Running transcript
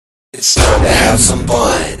It's time to have some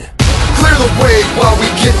fun. Clear the way while we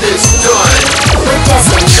get this done. We're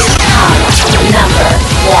destined to become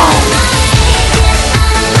 #1.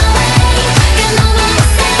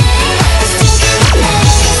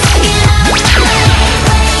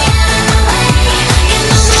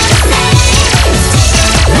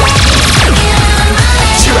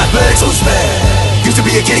 Used to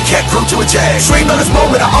be a kitty cat, grew to a Jags. Dreamed on this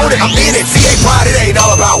moment, I own it, I'm in it. CA pride, it ain't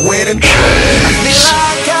all about winning. I feel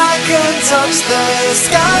like I can touch the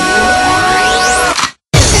sky.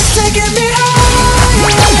 It's taking me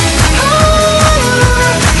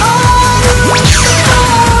Once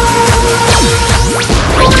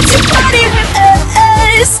you party with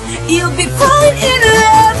us, you'll be falling in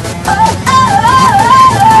love.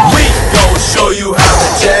 We gon' show you how the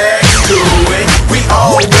Jags do it. We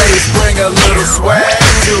always bring a little swag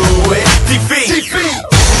to it. Defeat.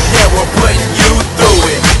 Yeah, we're putting you through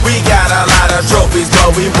it. We got a lot of trophies,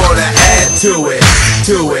 but we wanna add to it.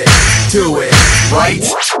 Right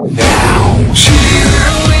now,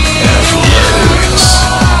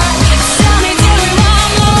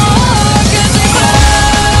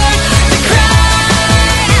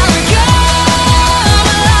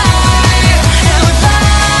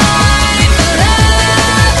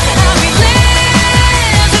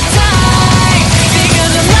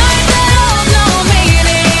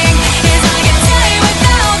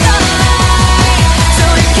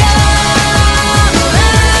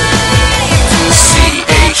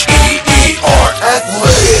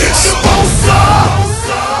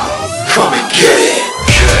 come and get it.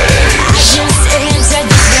 I just entered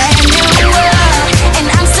this brand new world, and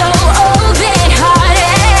I'm so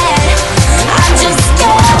open-hearted. I'm just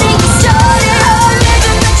getting started on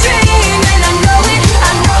living my dream, and I know it.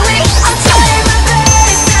 I'm trying my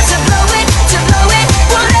best not to blow it,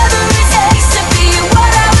 whatever it takes to be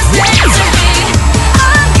what I was meant to be.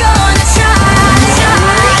 I'm gonna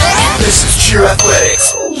try. This is Cheer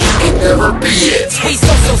Athletics. You can never beat it. We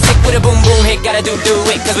so sick with a boom boom hit. Gotta do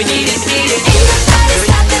it, cause we need it.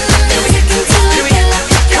 Everybody stop the music until Here we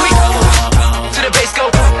go. To the bass go.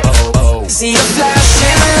 See the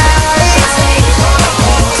flashing lights.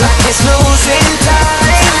 Like it's losing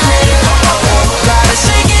time. Gotta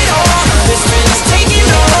shake it off. This feeling's taking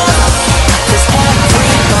off. Cause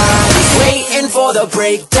everybody's waiting for the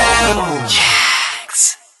breakdown.